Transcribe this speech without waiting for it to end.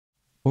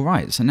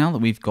Alright, so now that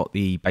we've got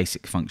the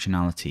basic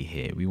functionality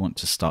here, we want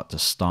to start to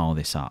style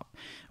this up.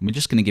 And we're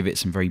just going to give it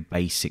some very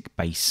basic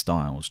base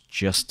styles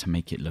just to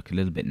make it look a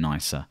little bit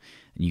nicer,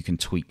 and you can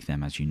tweak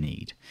them as you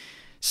need.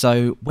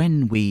 So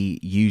when we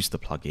use the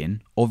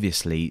plugin,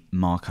 obviously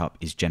markup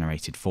is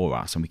generated for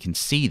us, and we can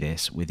see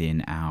this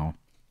within our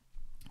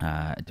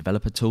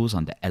developer tools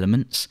under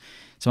elements.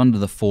 So under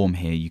the form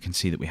here, you can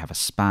see that we have a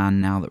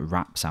span now that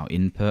wraps our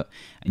input,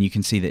 and you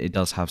can see that it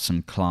does have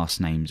some class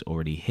names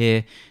already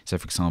here. So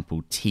for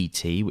example,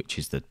 TT, which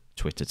is the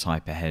Twitter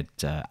type ahead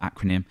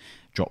acronym,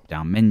 drop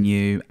down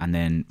menu, and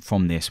then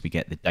from this we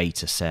get the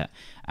data set,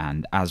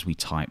 and as we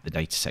type, the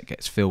data set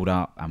gets filled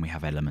up and we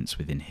have elements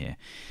within here.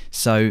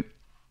 So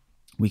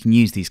we can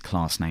use these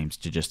class names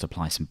to just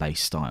apply some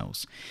base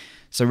styles.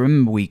 So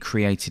remember, we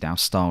created our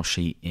style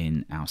sheet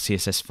in our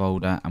CSS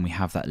folder, and we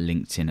have that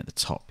linked in at the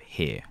top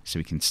here.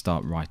 So we can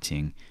start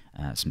writing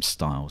some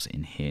styles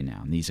in here now,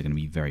 and these are going to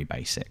be very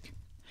basic.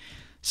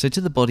 So to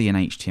the body in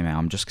HTML,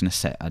 I'm just going to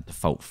set a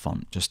default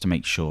font just to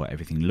make sure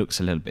everything looks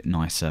a little bit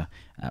nicer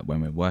when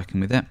we're working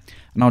with it.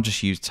 And I'll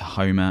just use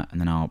Tahoma, and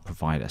then I'll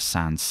provide a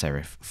sans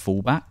serif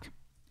fallback.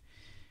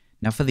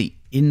 Now for the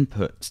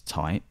input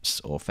types,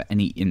 or for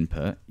any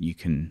input, you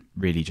can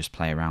really just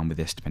play around with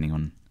this depending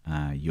on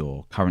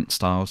your current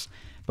styles,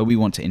 but we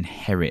want to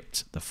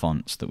inherit the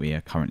fonts that we are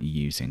currently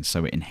using,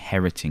 so we're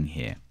inheriting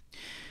here.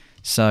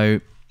 So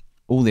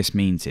all this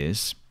means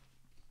is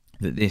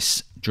that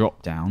this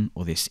drop down,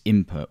 or this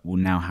input, will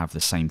now have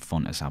the same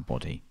font as our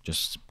body,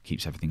 just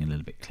keeps everything a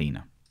little bit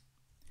cleaner.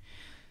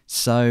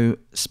 So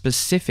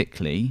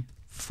specifically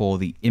for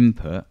the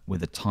input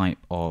with a type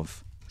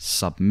of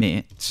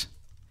submit,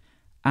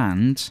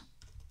 and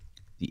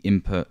the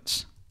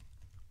input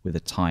with a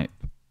type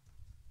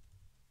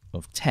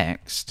of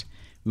text,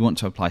 we want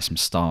to apply some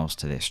styles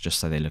to this just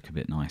so they look a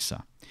bit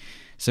nicer.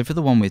 So for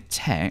the one with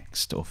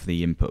text, or for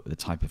the input with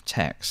the type of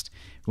text,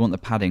 we want the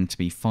padding to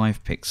be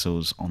 5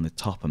 pixels on the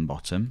top and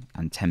bottom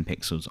and 10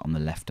 pixels on the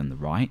left and the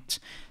right.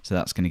 So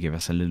that's going to give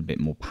us a little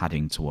bit more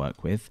padding to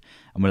work with,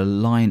 and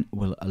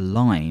we'll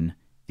align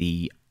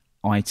the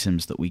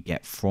items that we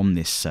get from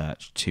this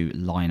search to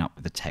line up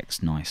with the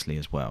text nicely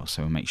as well.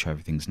 So we'll make sure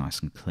everything's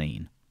nice and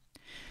clean.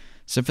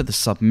 So for the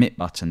submit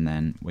button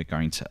then, we're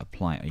going to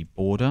apply a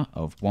border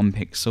of 1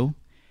 pixel.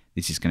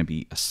 This is going to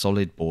be a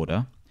solid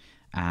border,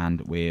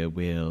 and we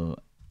will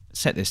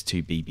set this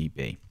to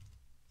BBB.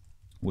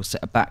 We'll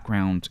set a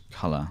background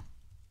color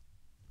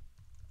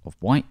of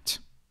white.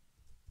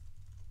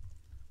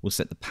 We'll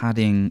set the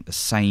padding the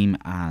same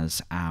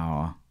as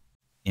our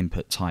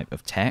input type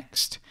of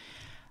text.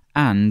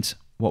 And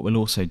what we'll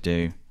also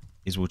do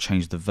is we'll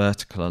change the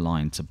vertical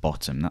align to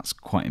bottom. That's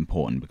quite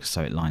important because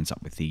so it lines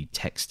up with the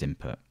text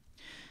input.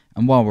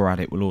 And while we're at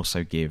it, we'll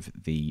also give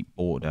the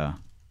border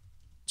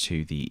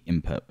to the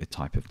input with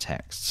type of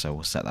text. So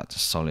we'll set that to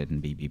solid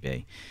and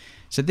BBB.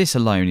 So this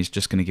alone is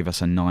just going to give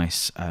us a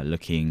nice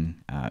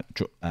looking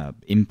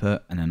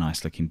input and a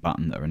nice looking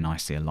button that are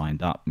nicely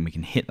aligned up, and we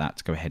can hit that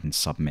to go ahead and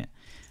submit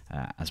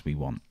as we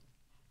want.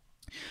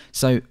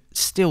 So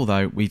still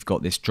though, we've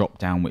got this drop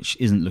down which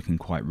isn't looking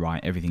quite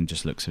right. Everything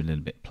just looks a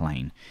little bit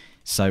plain.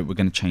 So we're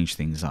going to change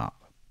things up.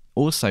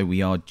 Also,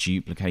 we are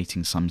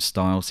duplicating some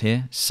styles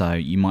here, so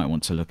you might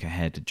want to look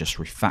ahead at just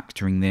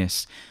refactoring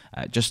this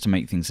just to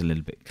make things a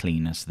little bit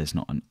cleaner so there's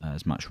not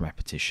as much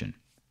repetition.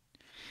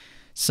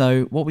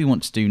 So what we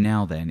want to do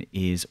now then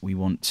is we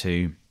want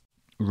to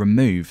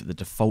remove the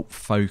default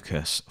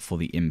focus for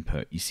the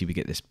input. You see we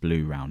get this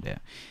blue around it.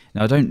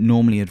 Now I don't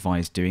normally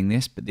advise doing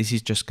this, but this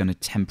is just going to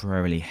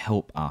temporarily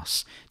help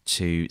us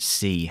to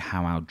see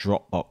how our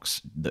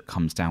Dropbox that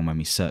comes down when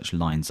we search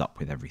lines up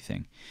with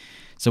everything.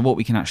 So what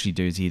we can actually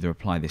do is either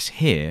apply this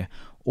here,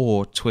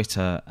 or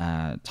Twitter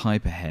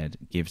type ahead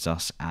gives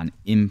us an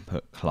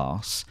input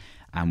class,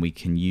 and we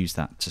can use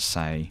that to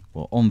say,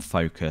 well, on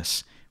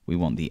focus, we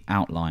want the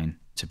outline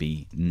to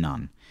be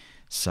none.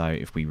 So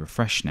if we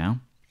refresh now,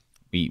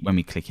 when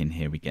we click in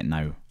here, we get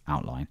no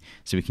outline.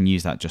 So we can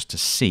use that just to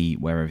see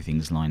where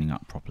everything's lining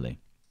up properly.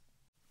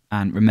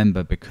 And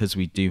remember, because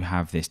we do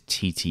have this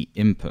TT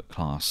input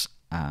class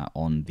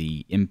on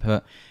the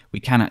input, we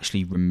can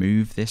actually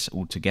remove this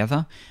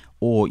altogether,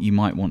 or you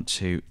might want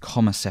to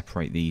comma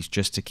separate these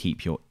just to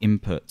keep your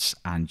inputs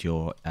and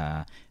your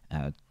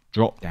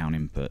drop-down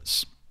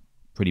inputs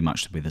pretty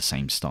much with the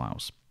same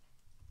styles.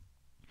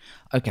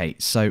 Okay,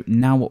 so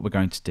now what we're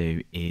going to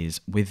do is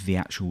with the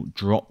actual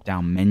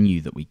drop-down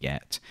menu that we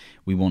get,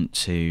 we want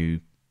to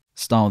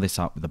style this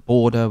up with a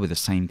border with the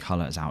same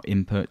color as our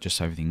input, just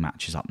so everything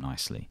matches up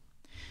nicely.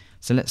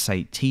 So let's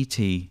say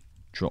TT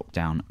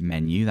drop-down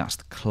menu, that's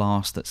the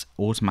class that's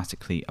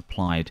automatically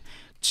applied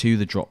to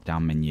the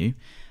drop-down menu.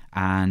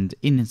 And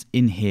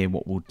in here,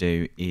 what we'll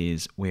do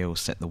is we'll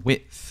set the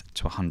width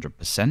to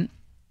 100%.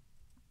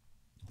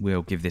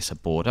 We'll give this a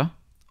border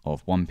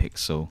of 1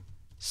 pixel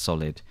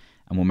solid,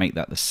 and we'll make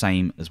that the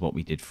same as what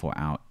we did for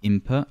our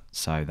input.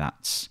 So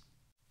that's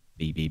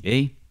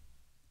BBB.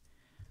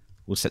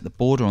 We'll set the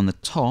border on the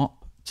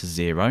top to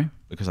 0,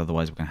 because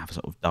otherwise we're going to have a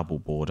sort of double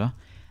border.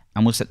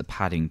 And we'll set the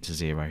padding to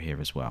 0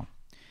 here as well.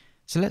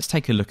 So let's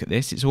take a look at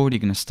this. It's already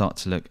going to start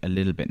to look a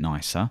little bit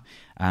nicer,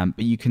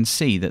 but you can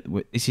see that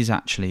this is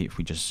actually, if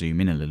we just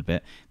zoom in a little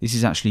bit, this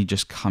is actually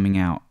just coming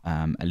out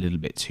a little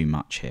bit too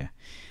much here.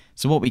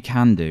 So what we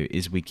can do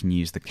is we can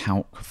use the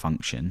calc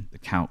function, the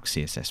calc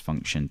CSS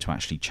function, to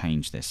actually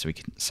change this. So we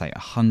can say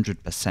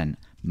 100%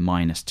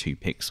 minus 2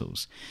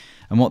 pixels.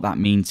 And what that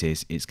means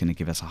is it's going to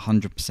give us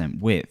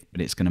 100% width, but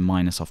it's going to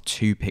minus off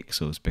 2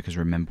 pixels because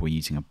remember we're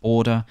using a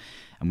border,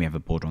 and we have a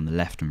border on the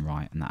left and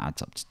right, and that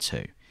adds up to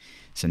 2.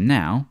 So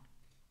now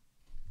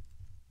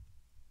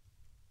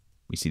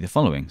we see the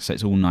following. So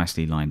it's all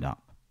nicely lined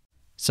up.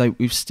 So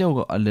we've still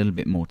got a little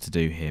bit more to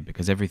do here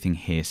because everything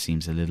here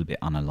seems a little bit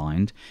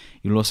unaligned.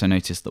 You'll also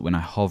notice that when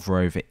I hover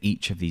over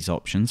each of these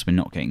options, we're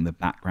not getting the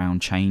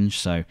background change.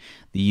 So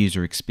the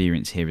user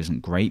experience here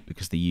isn't great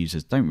because the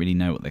users don't really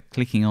know what they're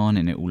clicking on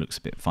and it all looks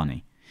a bit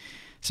funny.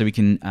 So we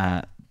can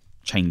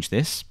change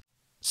this.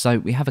 So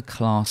we have a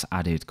class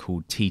added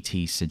called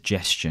TT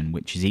Suggestion,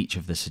 which is each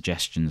of the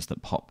suggestions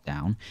that pop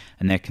down,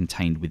 and they're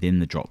contained within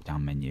the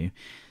drop-down menu.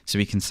 So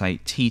we can say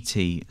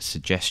TT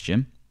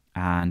Suggestion,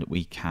 and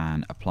we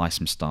can apply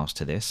some styles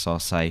to this. So I'll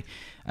say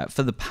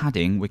for the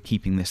padding, we're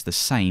keeping this the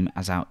same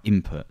as our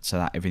input so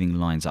that everything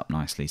lines up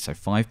nicely. So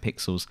 5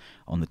 pixels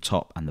on the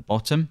top and the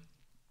bottom,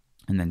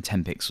 and then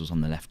 10 pixels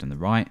on the left and the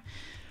right.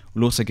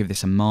 We'll also give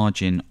this a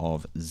margin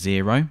of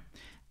 0,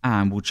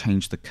 and we'll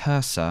change the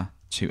cursor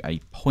to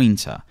a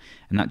pointer,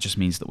 and that just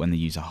means that when the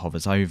user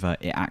hovers over,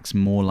 it acts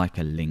more like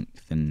a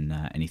link than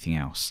anything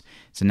else.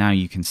 So now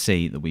you can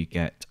see that we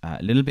get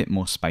a little bit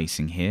more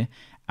spacing here,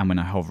 and when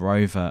I hover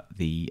over,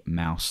 the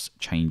mouse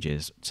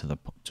changes to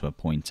a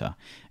pointer,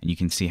 and you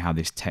can see how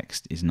this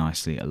text is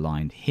nicely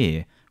aligned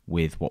here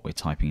with what we're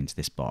typing into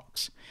this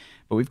box.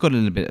 But we've got a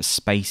little bit of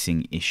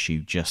spacing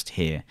issue just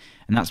here,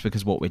 and that's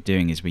because what we're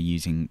doing is we're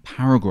using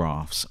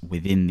paragraphs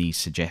within these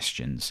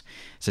suggestions.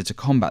 So to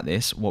combat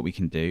this, what we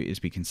can do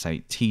is we can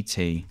say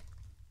TT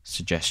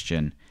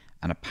Suggestion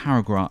and a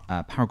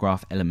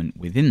paragraph element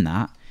within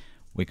that.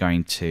 We're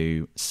going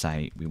to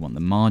say we want the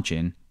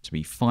margin to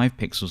be 5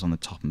 pixels on the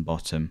top and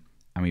bottom,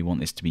 and we want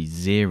this to be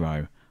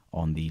 0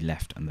 on the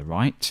left and the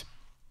right.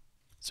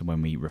 So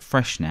when we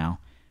refresh now,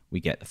 we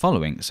get the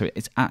following. So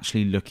it's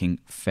actually looking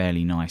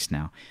fairly nice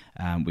now.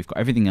 We've got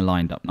everything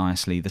aligned up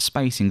nicely. The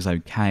spacing's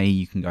okay.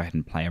 You can go ahead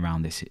and play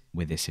around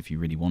with this if you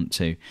really want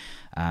to,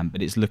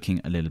 but it's looking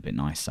a little bit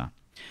nicer.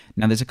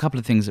 Now there's a couple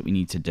of things that we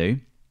need to do.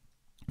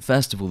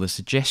 First of all, the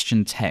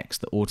suggestion text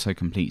that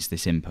auto-completes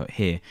this input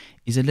here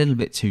is a little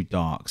bit too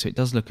dark, so it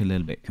does look a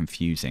little bit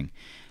confusing.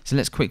 So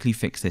let's quickly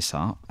fix this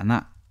up, and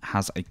that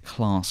has a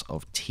class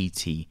of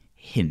TT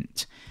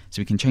Hint. So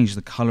we can change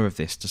the color of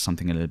this to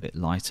something a little bit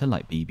lighter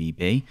like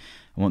BBB,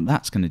 and what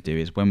that's going to do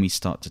is when we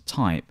start to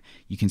type,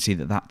 you can see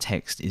that that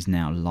text is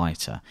now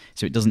lighter,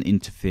 so it doesn't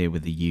interfere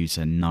with the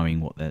user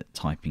knowing what they're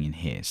typing in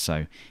here,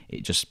 so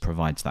it just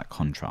provides that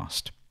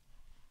contrast.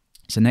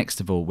 So next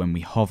of all, when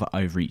we hover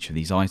over each of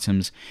these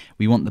items,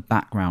 we want the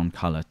background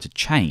color to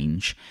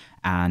change,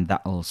 and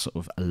that will sort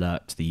of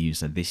alert the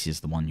user this is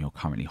the one you're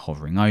currently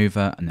hovering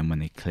over, and then when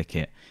they click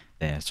it,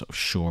 they're sort of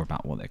sure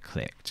about what they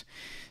clicked.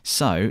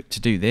 So to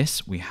do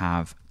this, we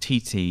have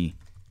TT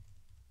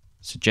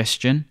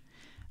Suggestion,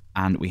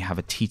 and we have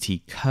a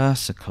TT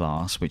Cursor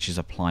class, which is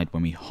applied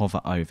when we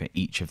hover over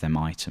each of them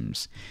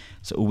items.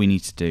 So all we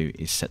need to do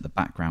is set the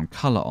background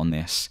color on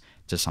this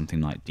to something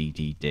like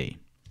DDD.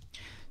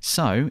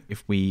 So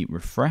if we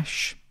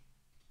refresh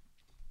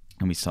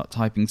and we start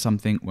typing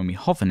something, when we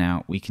hover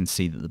now, we can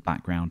see that the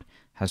background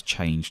has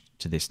changed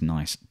to this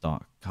nice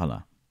dark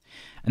color.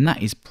 And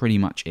that is pretty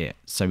much it.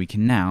 So we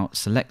can now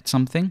select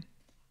something,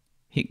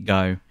 hit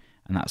go,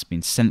 and that's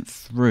been sent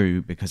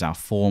through because our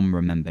form,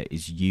 remember,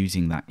 is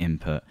using that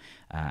input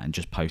and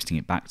just posting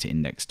it back to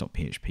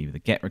index.php with a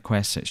GET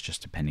request, so it's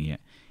just appending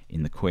it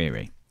in the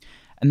query.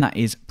 And that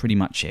is pretty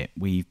much it.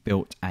 We've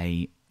built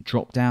a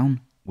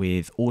drop-down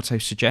with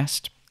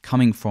Autosuggest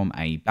coming from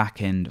a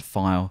backend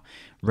file,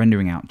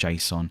 rendering out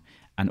JSON,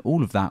 and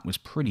all of that was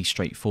pretty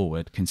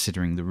straightforward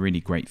considering the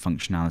really great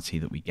functionality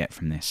that we get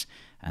from this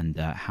and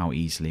how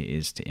easily it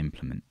is to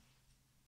implement.